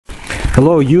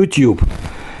Hello, YouTube.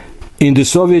 In the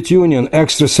Soviet Union,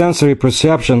 extrasensory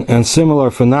perception and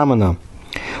similar phenomena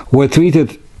were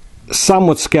treated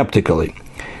somewhat skeptically,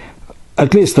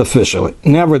 at least officially.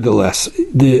 Nevertheless,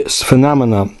 these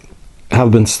phenomena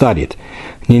have been studied.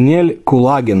 Ninel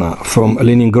Kulagina from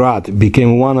Leningrad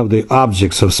became one of the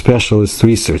objects of specialist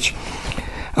research.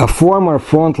 A former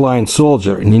frontline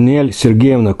soldier, Ninel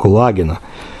Sergeyevna Kulagina,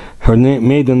 her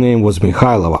maiden name was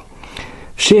Mikhailova.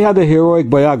 She had a heroic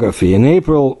biography. In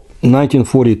April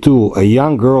 1942, a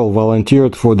young girl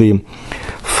volunteered for the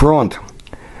front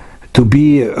to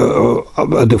be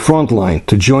at the front line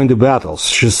to join the battles.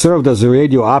 She served as a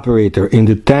radio operator in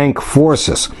the tank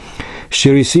forces. She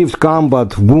received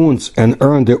combat wounds and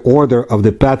earned the Order of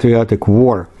the Patriotic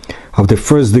War of the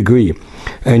first degree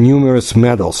and numerous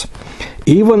medals.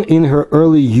 Even in her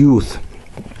early youth,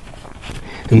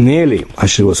 Nelly, as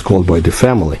she was called by the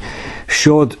family,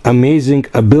 showed amazing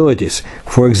abilities.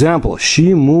 For example,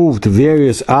 she moved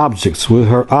various objects with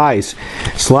her eyes,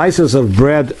 slices of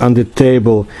bread on the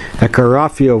table, a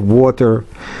carafe of water.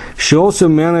 She also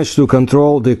managed to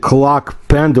control the clock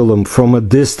pendulum from a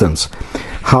distance.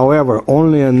 However,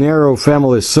 only a narrow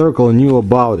family circle knew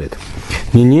about it.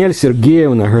 Ninel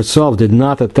Sergeyevna herself did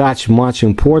not attach much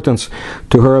importance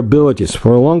to her abilities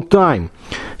for a long time.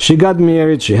 She got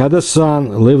married, she had a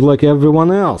son, lived like everyone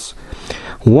else.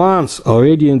 Once,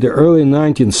 already in the early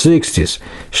 1960s,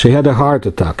 she had a heart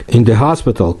attack. In the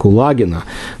hospital, Kulagina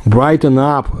brightened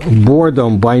up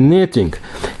boredom by knitting,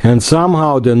 and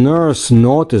somehow the nurse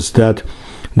noticed that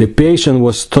the patient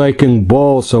was taking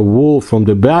balls of wool from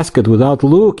the basket without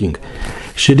looking.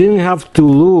 She didn't have to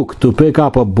look to pick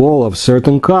up a ball of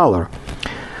certain color.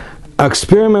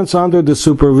 Experiments under the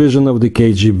supervision of the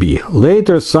KGB.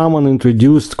 Later, someone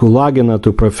introduced Kulagina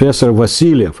to Professor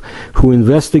Vasiliev, who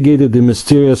investigated the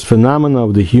mysterious phenomena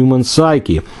of the human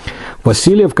psyche.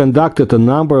 Vasiliev conducted a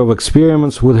number of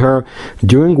experiments with her,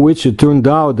 during which it turned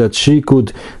out that she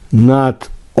could not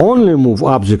only move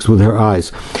objects with her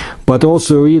eyes, but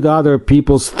also read other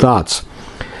people's thoughts,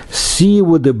 see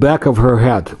with the back of her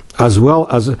head, as well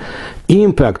as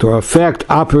impact or affect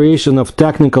operation of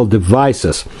technical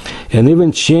devices, and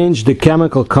even change the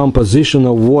chemical composition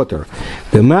of water.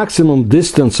 The maximum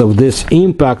distance of this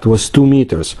impact was 2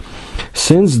 meters.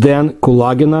 Since then,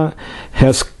 Kulagina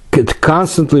has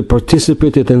constantly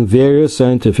participated in various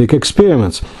scientific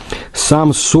experiments.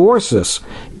 Some sources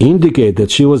indicate that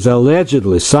she was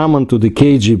allegedly summoned to the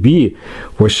KGB,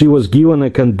 where she was given a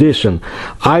condition.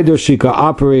 Either she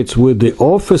cooperates with the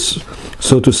office,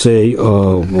 so to say,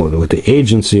 with the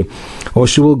agency, or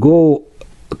she will go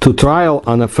to trial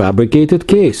on a fabricated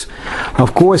case.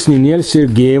 Of course, Ninel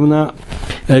Sergeyevna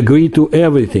agreed to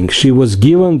everything. She was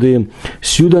given the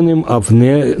pseudonym of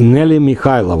Nelly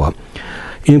Mikhailova.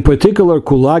 In particular,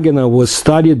 Kulagina was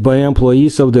studied by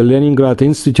employees of the Leningrad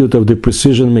Institute of the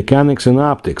Precision Mechanics and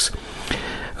Optics.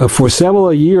 For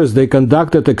several years, they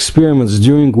conducted experiments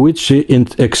during which she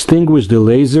extinguished the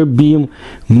laser beam,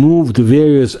 moved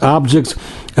various objects,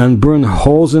 and burned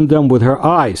holes in them with her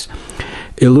eyes,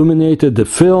 illuminated the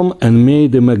film, and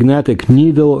made the magnetic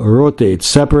needle rotate,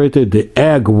 separated the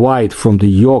egg white from the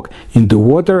yolk in the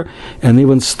water, and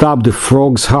even stopped the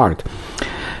frog's heart.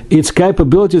 The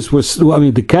capabilities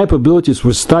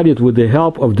were studied with the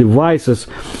help of devices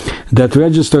that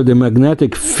register the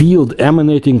magnetic field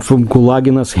emanating from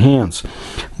Kulagina's hands.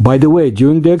 By the way,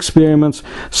 during the experiments,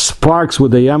 sparks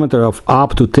with a diameter of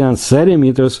up to 10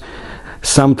 centimeters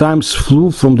sometimes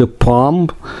flew from the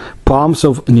palms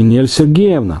of Ninel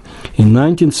Sergeyevna. In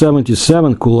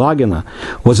 1977, Kulagina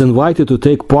was invited to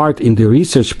take part in the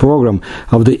research program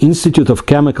of the Institute of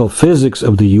Chemical Physics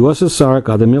of the USSR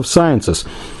Academy of Sciences.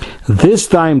 This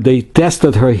time they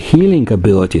tested her healing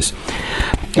abilities.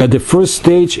 At the first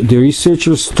stage, the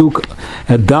researchers took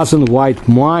a dozen white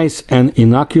mice and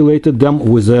inoculated them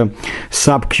with a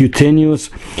subcutaneous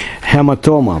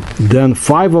hematoma. Then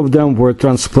 5 of them were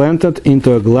transplanted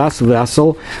into a glass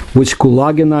vessel, which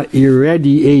Kulagina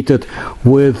irradiated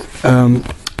with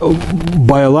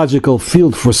biological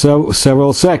field for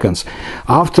several seconds.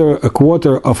 After a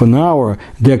quarter of an hour,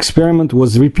 the experiment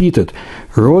was repeated.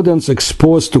 Rodents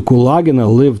exposed to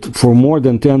Kulagina lived for more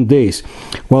than 10 days,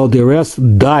 while the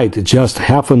rest died just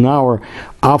half an hour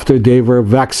after they were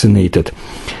vaccinated.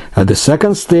 At the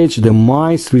second stage, the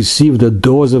mice received a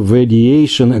dose of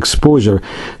radiation exposure,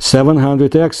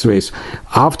 700 X-rays.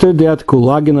 After that,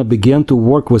 Kulagina began to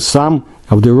work with some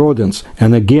of the rodents,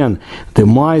 and again, the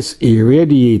mice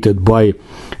irradiated by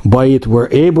it were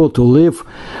able to live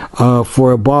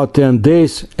for about 10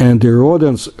 days, and the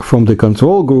rodents from the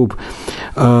control group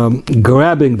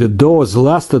grabbing the dose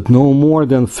lasted no more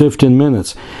than 15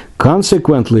 minutes.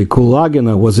 Consequently,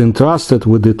 Kulagina was entrusted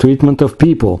with the treatment of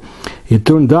people. It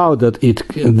turned out that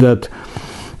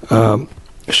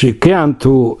she can,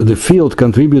 through the field,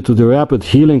 contribute to the rapid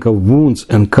healing of wounds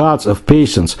and cuts of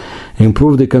patients,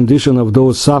 improve the condition of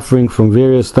those suffering from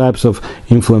various types of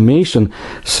inflammation,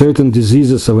 certain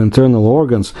diseases of internal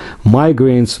organs,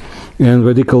 migraines, and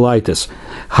radiculitis.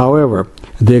 However,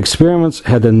 the experiments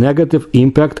had a negative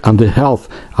impact on the health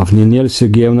of Ninel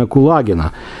Sergeyevna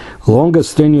Kulagina. Longer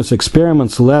strenuous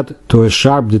experiments led to a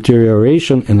sharp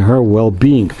deterioration in her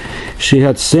well-being. She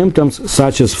had symptoms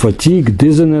such as fatigue,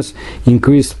 dizziness,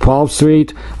 increased pulse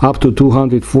rate up to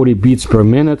 240 beats per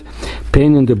minute,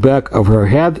 pain in the back of her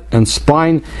head and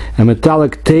spine. A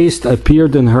metallic taste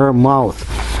appeared in her mouth.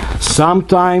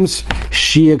 Sometimes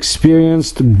she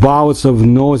experienced bouts of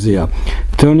nausea,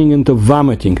 turning into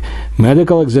vomiting.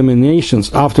 Medical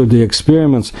examinations after the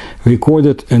experiments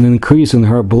recorded an increase in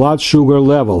her blood sugar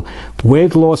level,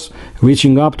 weight loss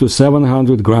reaching up to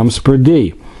 700 grams per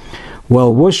day.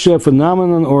 Well, was she a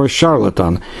phenomenon or a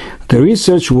charlatan? The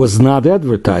research was not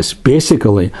advertised.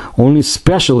 Basically, only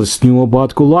specialists knew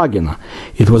about Kulagina.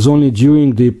 It was only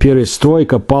during the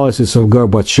perestroika policies of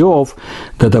Gorbachev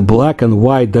that a black and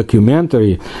white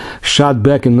documentary shot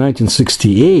back in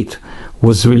 1968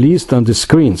 was released on the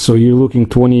screen, so you're looking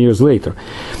 20 years later,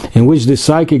 in which the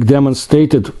psychic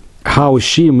demonstrated how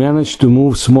she managed to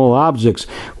move small objects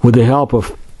with the help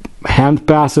of hand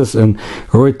passes and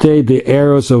rotate the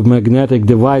arrows of magnetic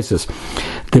devices.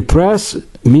 The press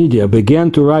media began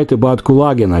to write about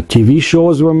Kulagina. TV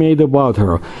shows were made about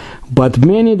her, but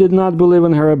many did not believe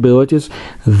in her abilities.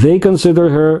 They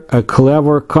considered her a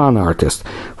clever con artist.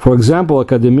 For example,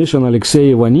 academician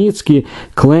Alexei Ivanitsky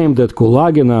claimed that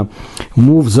Kulagina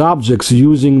moves objects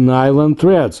using nylon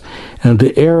threads and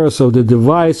the arrows of the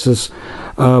devices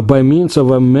by means of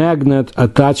a magnet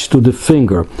attached to the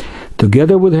finger.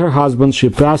 Together with her husband, she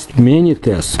passed many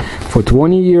tests. For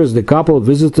 20 years, the couple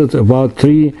visited about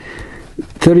 30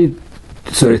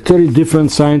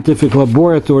 different scientific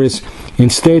laboratories in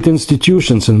state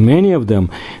institutions. In many of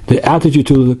them, the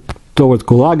attitude toward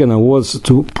Kulagina was,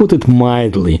 to put it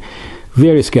mildly,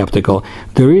 very skeptical.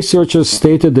 The researchers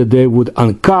stated that they would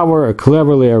uncover a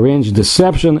cleverly arranged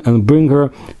deception and bring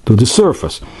her to the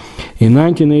surface. In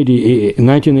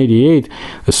 1988,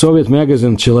 a Soviet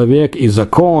magazine Человек и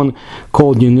Закон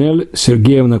called Ninel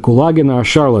Sergeyevna Kulagina a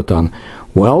charlatan.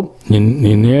 Well,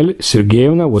 Ninel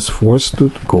Sergeyevna was forced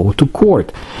to go to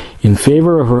court. In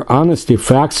favor of her honesty,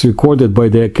 facts recorded by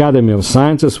the Academy of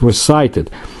Sciences were cited,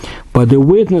 but the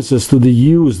witnesses to the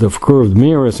use of curved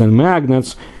mirrors and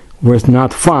magnets were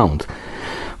not found.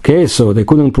 Okay, so they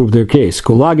couldn't prove their case.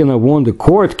 Kulagina won the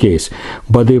court case,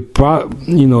 but the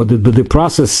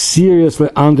process seriously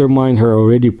undermined her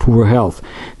already poor health.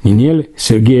 Ninel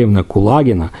Sergeyevna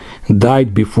Kulagina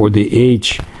died before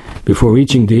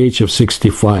reaching the age of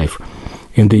 65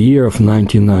 in the year of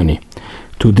 1990.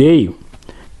 Today,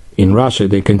 in Russia,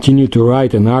 they continue to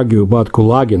write and argue about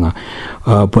Kulagina,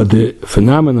 but the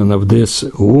phenomenon of this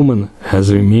woman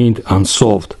has remained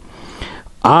unsolved.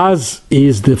 As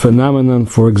is the phenomenon,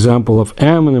 for example, of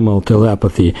animal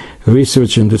telepathy,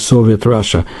 research in the Soviet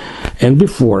Russia, and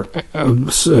before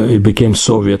it became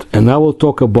Soviet, and I will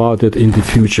talk about it in the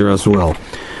future as well.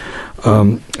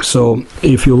 So,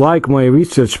 if you like my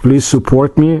research, please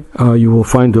support me. You will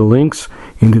find the links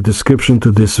in the description to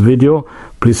this video.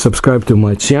 Please subscribe to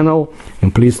my channel,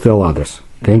 and please tell others.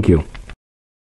 Thank you.